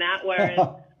this and that. Whereas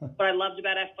what I loved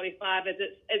about F45 is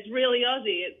it's really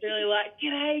Aussie. It's really like,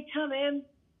 g'day, come in.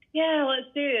 Yeah, let's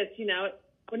do this.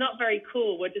 We're not very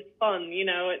cool. We're just fun.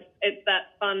 It's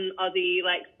that fun Aussie,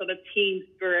 like, sort of team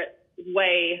spirit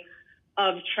way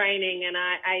of training. And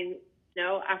I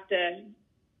after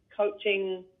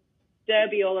coaching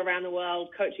Derby all around the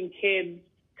world, coaching kids,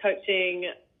 coaching,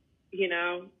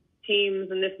 teams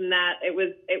and this and that, it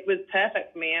was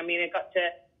perfect for me. I mean,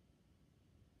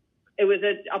 it was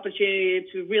an opportunity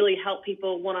to really help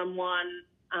people one-on-one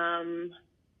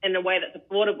in a way that's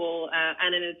affordable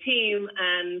and in a team,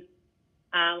 and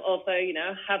also,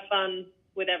 have fun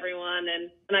with everyone.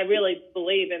 And I really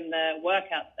believe in the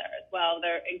workouts there as well.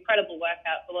 They're incredible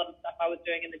workouts. A lot of stuff I was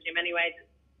doing in the gym anyway, just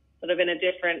sort of in a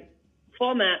different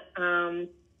format.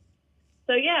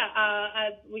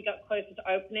 As we got closer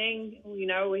to opening, we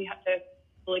had to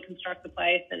fully construct the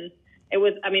place, and it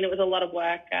was a lot of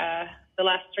work. The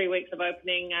last 3 weeks of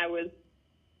opening, I was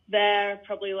there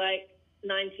probably like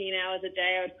 19 hours a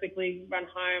day. I would quickly run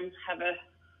home, have a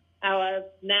hour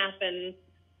nap, and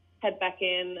head back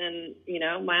in. And,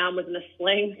 my arm was in a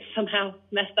sling, somehow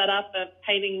messed that up,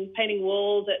 painting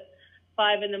walls at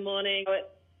 5 a.m.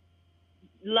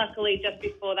 Luckily, just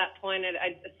before that point,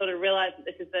 I sort of realized that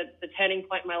this is the turning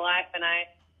point in my life, and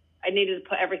I needed to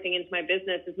put everything into my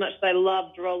business. As much as I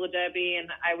loved roller derby, and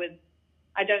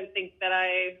I don't think that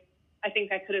I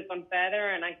think I could have gone further,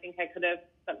 and I think I could have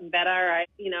gotten better. I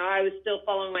was still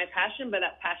following my passion, but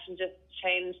that passion just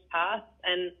changed paths,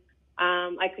 and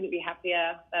I couldn't be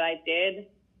happier that I did.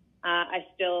 I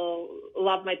still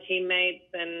love my teammates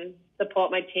and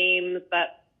support my teams,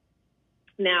 but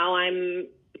now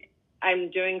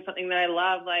I'm doing something that I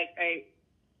love. Like, I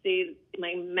see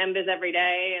my members every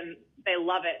day and they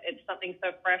love it. It's something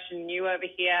so fresh and new over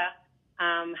here.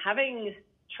 Having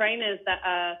trainers that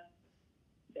are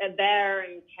there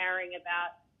and caring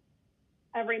about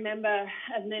every member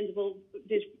as an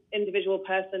individual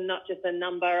person, not just a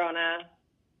number on a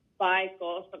bike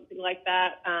or something like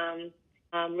that.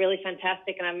 Really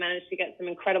fantastic. And I've managed to get some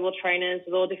incredible trainers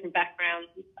with all different backgrounds.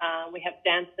 We have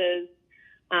dancers.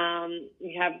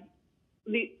 We have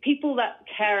the people that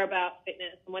care about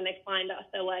fitness, and when they find us,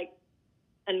 they're like,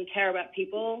 and care about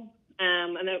people,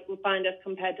 and they find us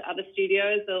compared to other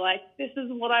studios, they're like, this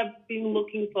is what I've been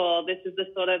looking for. This is the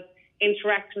sort of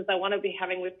interactions I want to be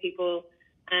having with people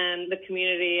and the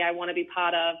community I want to be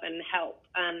part of and help.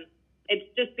 And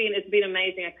it's been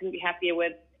amazing. I couldn't be happier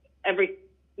with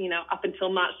up until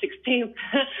March 16th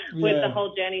with the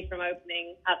whole journey from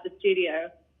opening up the studio.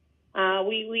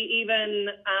 We even,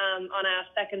 on our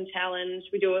second challenge,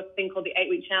 we do a thing called the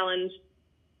 8-week challenge.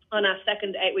 On our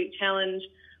second 8-week challenge,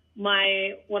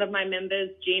 one of my members,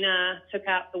 Gina, took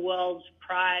out the world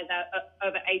prize out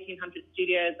over 1,800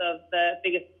 studios of the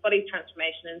biggest body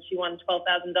transformation, and she won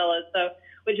 $12,000. So,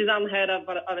 which is unheard of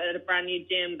at a brand new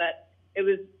gym, but it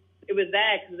was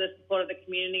there because of the support of the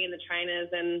community and the trainers,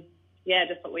 and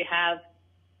just what we have.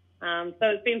 So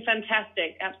it's been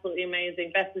fantastic, absolutely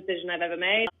amazing, best decision I've ever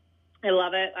made. I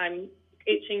love it. I'm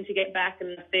itching to get back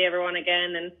and see everyone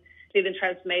again and see the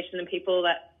transformation in people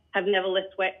that have never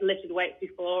lifted weights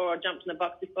before or jumped in the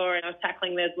box before, and I was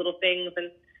tackling those little things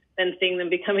and then seeing them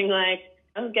becoming like,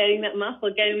 getting that muscle,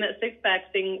 getting that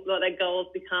six-pack, seeing what their goals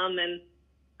become. And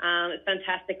it's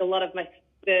fantastic. A lot of my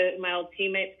old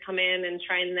teammates come in and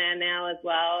train there now as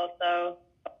well. So,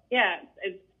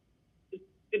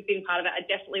 it's been part of it. I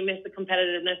definitely miss the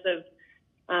competitiveness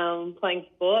of playing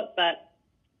sport, but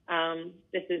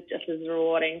this is just as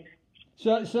rewarding.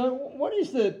 So what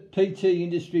is the PT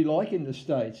industry like in the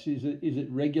States? Is it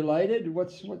regulated?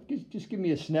 Just give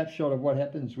me a snapshot of what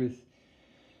happens with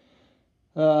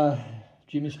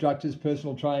gym instructors,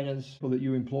 personal trainers that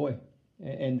you employ,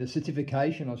 and the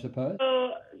certification, I suppose?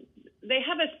 So they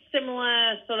have a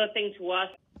similar sort of thing to us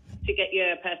to get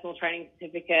your personal training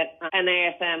certificate, an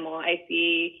ASM or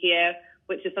ACE here,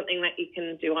 which is something that you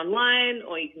can do online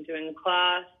or you can do in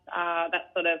class,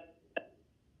 that sort of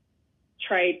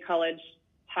trade college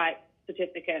type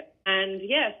certificate. And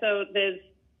yeah, so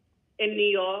in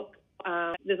New York,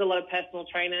 there's a lot of personal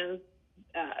trainers,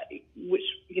 which,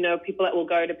 you know, people that will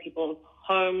go to people's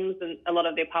homes, and a lot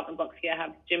of the apartment blocks here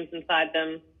have gyms inside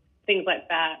them, things like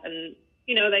that. And,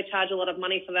 you know, they charge a lot of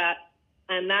money for that.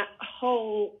 And that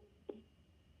whole,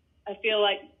 I feel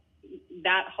like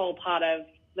that whole part of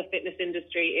the fitness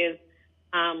industry is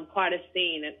quite a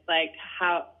scene. It's like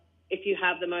how, if you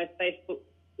have the most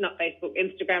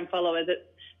Instagram followers,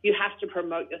 you have to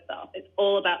promote yourself. It's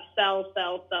all about sell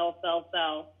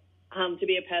to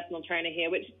be a personal trainer here,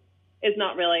 which is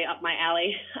not really up my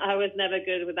alley. I was never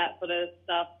good with that sort of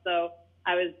stuff. So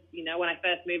I was, you know, when I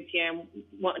first moved here and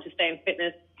wanted to stay in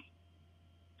fitness,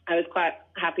 I was quite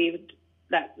happy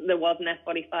that there was an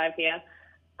F45 here.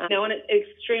 You know, and it's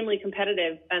extremely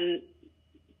competitive, and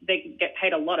they get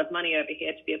paid a lot of money over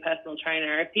here to be a personal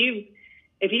trainer. If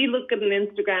you look at an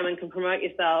Instagram and can promote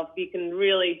yourself, you can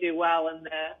really do well in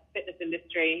the fitness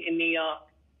industry in New York.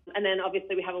 And then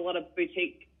obviously we have a lot of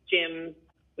boutique gyms.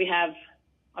 We have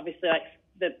obviously like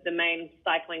the main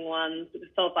cycling ones, the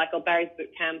SoulCycle, Barry's Boot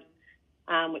Camp,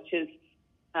 which is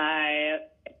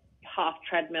half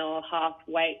treadmill, half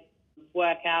weight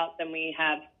workout. Then we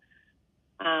have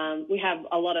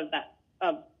a lot of that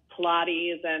of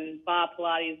Pilates and bar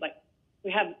Pilates. Like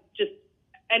we have just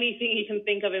anything you can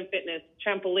think of in fitness.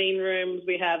 Trampoline rooms.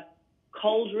 We have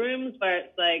cold rooms where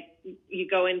it's like you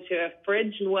go into a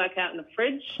fridge and work out in the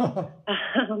fridge.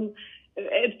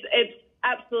 It's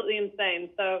absolutely insane.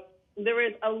 So there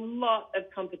is a lot of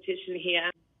competition here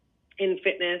in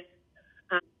fitness,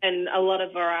 and a lot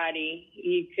of variety.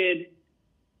 You could,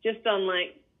 just on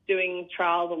like doing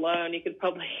trials alone, you could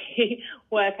probably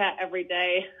work out every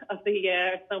day of the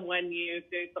year somewhere new,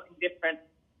 do something different.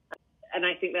 And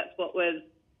I think that's what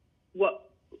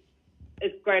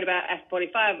is great about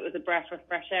F45. It was a breath of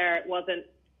fresh air. It wasn't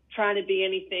trying to be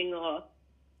anything, or,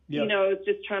 you know, it was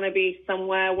just trying to be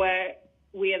somewhere where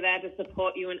we are there to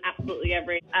support you in absolutely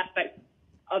every aspect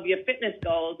of your fitness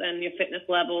goals and your fitness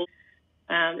levels.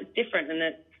 It's different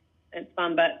and it's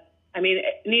fun, but I mean,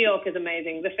 New York is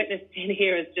amazing. The fitness scene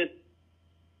here is just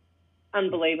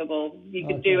unbelievable. You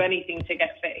could do anything to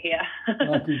get fit here.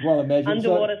 I could well imagine.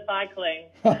 Underwater cycling.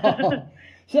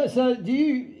 So do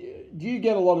you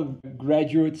get a lot of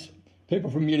graduates, people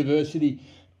from university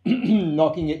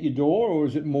knocking at your door, or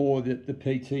is it more that the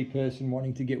PT person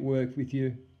wanting to get work with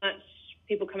you? Much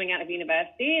people coming out of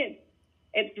university.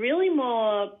 It's really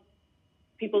more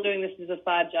people doing this as a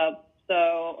side job.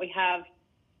 So we have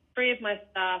 3 of my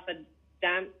staff are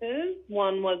dancers.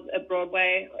 One is a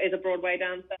Broadway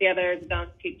dancer. The other is a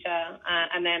dance teacher.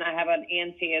 And then I have an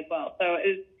ENT as well. So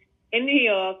in New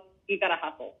York, you got to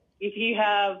hustle. If you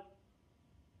have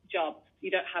jobs,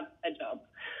 you don't have a job.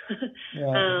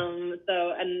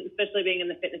 So, and especially being in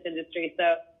the fitness industry.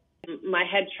 So my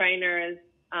head trainer is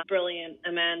brilliant,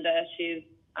 Amanda. She's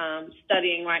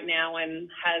studying right now and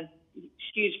has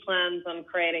huge plans on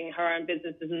creating her own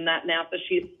businesses and that now. So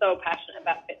she's so passionate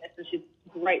about fitness, and she's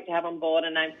great to have on board.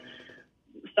 And I'm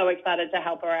so excited to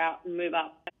help her out and move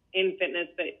up in fitness.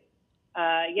 But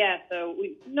so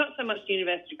we not so much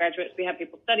university graduates. We have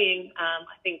people studying. I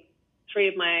think 3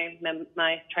 of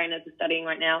my trainers are studying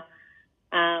right now.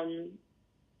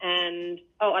 And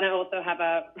I also have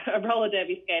a roller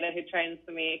derby skater who trains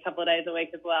for me a couple of days a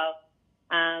week as well.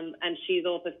 And she's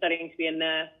also studying to be a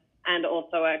nurse, and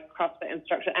also a CrossFit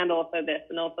instructor, and also this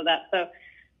and also that. So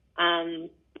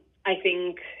I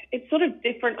think it's sort of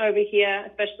different over here,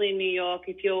 especially in New York.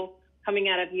 If you're coming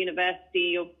out of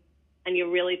university and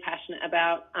you're really passionate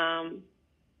about,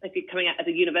 if you're coming out as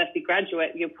a university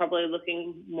graduate, you're probably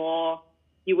looking more,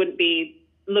 you wouldn't be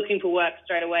looking for work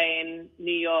straight away in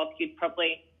New York. You'd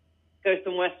probably go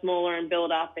somewhere smaller and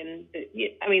build up. And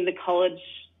the college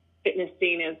fitness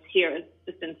scene is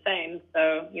just insane.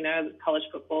 So, you know, college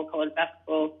football, college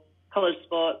basketball, college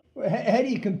sport. How do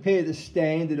you compare the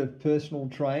standard of personal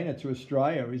trainer to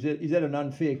Australia? Is that an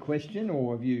unfair question,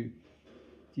 or do you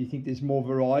think there's more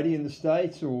variety in the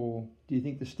States, or do you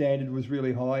think the standard was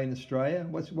really high in Australia?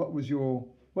 What's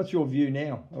your view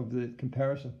now of the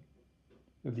comparison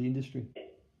of the industry?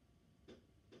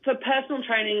 For personal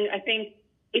training, I think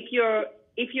if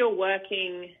you're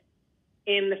working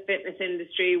in the fitness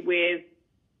industry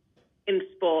in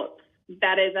sports,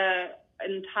 that is a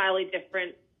entirely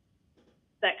different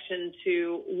section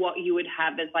to what you would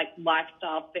have as like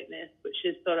lifestyle fitness, which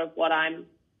is sort of what I'm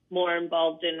more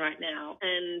involved in right now.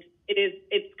 And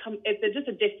it's just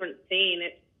a different scene.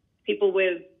 It's people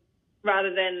with,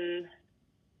 rather than,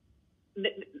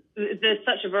 there's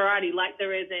such a variety like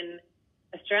there is in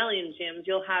Australian gyms.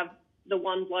 You'll have the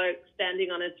one bloke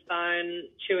standing on his phone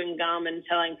chewing gum and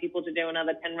telling people to do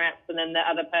another 10 reps, and then the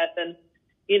other person,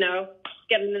 you know,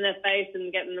 getting in their face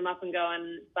and getting them up and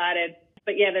going excited.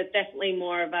 But yeah, there's definitely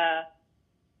more of a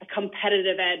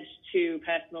competitive edge to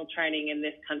personal training in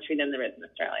this country than there is in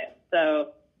Australia.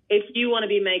 So if you want to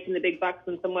be making the big bucks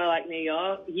in somewhere like New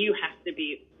York, you have to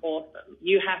be awesome.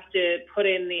 You have to put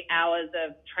in the hours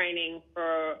of training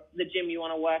for the gym you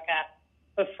want to work at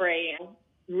for free and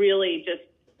really just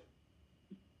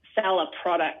sell a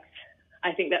product.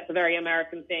 I think that's a very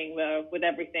American thing, though, with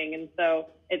everything. And so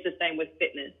it's the same with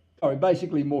fitness. Oh,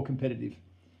 basically more competitive.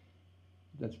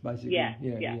 That's basically, yeah.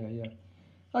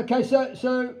 Okay,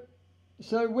 so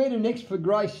where to next for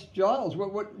Grace Giles?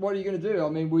 What are you going to do? I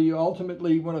mean, will you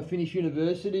ultimately want to finish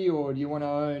university, or do you want to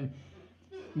own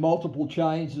multiple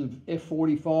chains of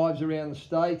F45s around the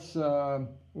States, or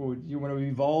do you want to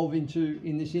evolve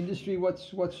in this industry?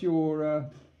 What's your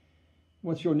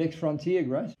next frontier,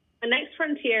 Grace? The next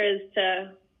frontier is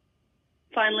to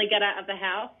finally get out of the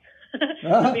house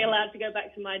and be allowed to go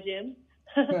back to my gym.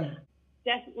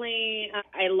 Definitely,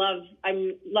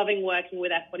 I'm loving working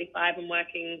with F45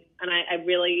 and I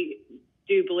really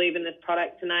do believe in this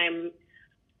product, and I'm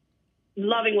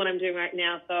loving what I'm doing right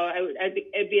now. So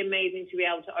it'd be amazing to be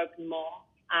able to open more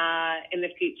in the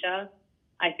future.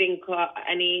 I think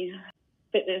any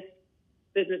fitness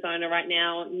business owner right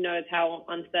now knows how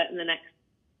uncertain the next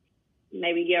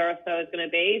maybe year or so is going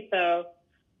to be. So,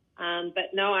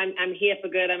 but no, I'm here for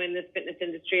good. I'm in this fitness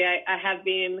industry. I have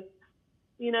been,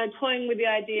 you know, toying with the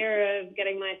idea of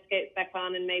getting my skates back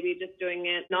on and maybe just doing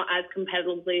it not as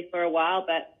competitively for a while,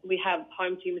 but we have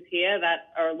home teams here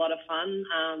that are a lot of fun,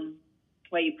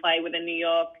 where you play within New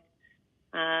York.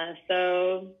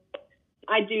 So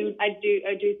I do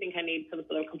think I need some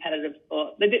sort of competitive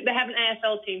sport. They have an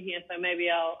AFL team here, so maybe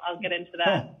I'll get into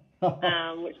that,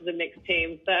 which is a mixed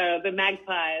team. So the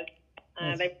Magpies,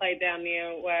 they play down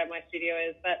near where my studio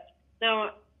is. But no,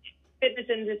 fitness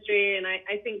industry, and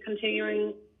I think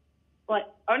continuing, like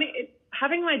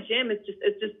having my gym it's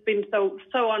just been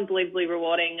so unbelievably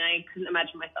rewarding. I couldn't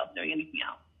imagine myself doing anything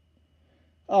else.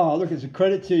 Oh, look, it's a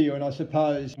credit to you, and I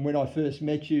suppose when I first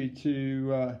met you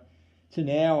to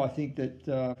now, I think that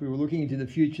if we were looking into the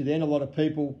future then, a lot of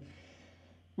people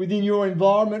within your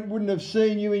environment wouldn't have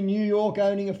seen you in New York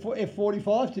owning a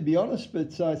F45, to be honest, but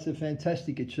it's a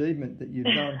fantastic achievement that you've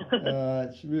done.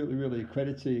 It's really, really a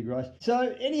credit to you, Grace.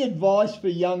 So any advice for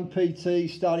young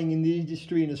PTs starting in the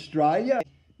industry in Australia,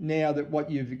 now that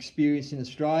what you've experienced in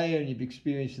Australia and you've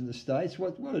experienced in the States,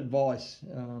 what advice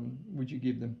would you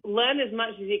give them? Learn as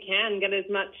much as you can,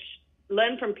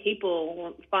 learn from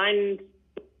people,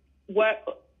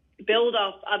 build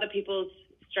off other people's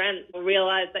strengths,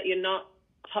 realize that you're not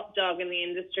top dog in the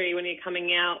industry when you're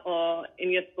coming out or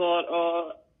in your sport,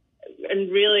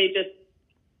 and really just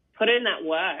put in that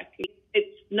work.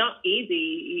 It's not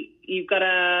easy. You've got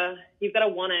to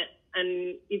want it,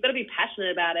 and you've got to be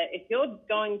passionate about it. If you're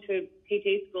going to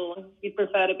PT school, you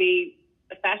prefer to be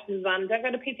a fashion designer, don't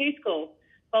go to PT school.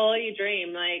 Follow your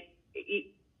dream.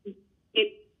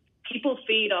 People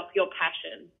feed off your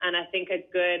passion, and I think a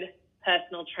good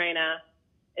personal trainer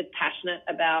is passionate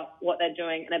about what they're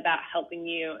doing and about helping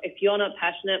you. If you're not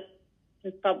passionate,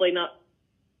 it's probably not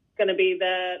going to be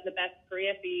the best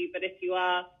career for you. But if you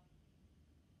are,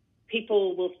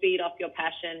 people will feed off your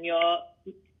passion. Your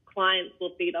clients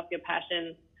will feed off your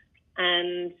passion,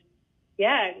 and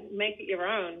make it your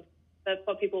own. That's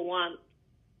what people want.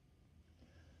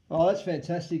 Oh, that's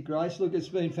fantastic, Grace. Look, it's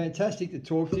been fantastic to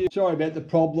talk to you. Sorry about the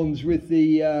problems with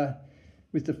the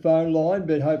phone line,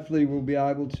 but hopefully we'll be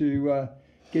able to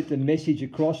get the message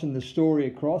across and the story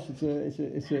across.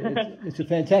 It's a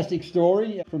fantastic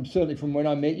story certainly from when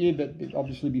I met you, but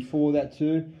obviously before that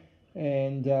too,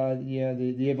 and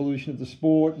the evolution of the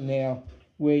sport, and now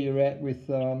where you're at with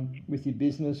your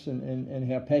business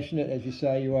and how passionate, as you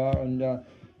say, you are. And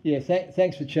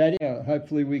thanks for chatting.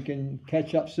 Hopefully we can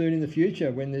catch up soon in the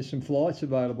future when there's some flights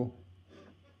available.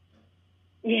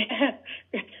 Yeah.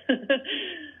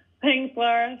 Thanks,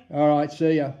 Laura. All right,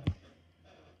 see ya.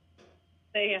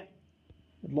 See ya.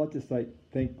 I'd like to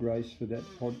thank Grace for that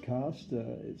podcast.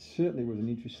 It certainly was an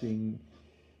interesting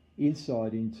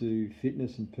insight into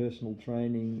fitness and personal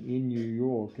training in New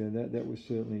York. That was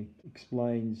certainly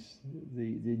explains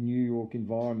the New York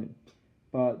environment.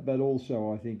 But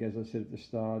also, I think, as I said at the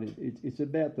start, it's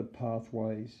about the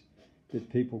pathways that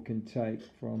people can take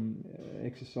from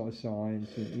exercise science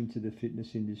and into the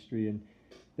fitness industry, and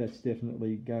that's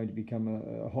definitely going to become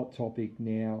a hot topic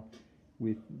now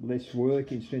with less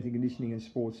work in strength and conditioning and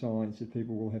sports science, that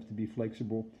people will have to be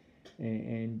flexible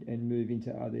and move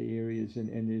into other areas,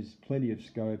 and there's plenty of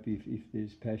scope if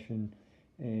there's passion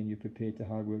and you're prepared to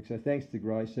hard work. So thanks to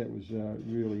Grace, that was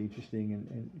really interesting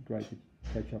and great to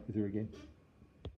catch up with her again.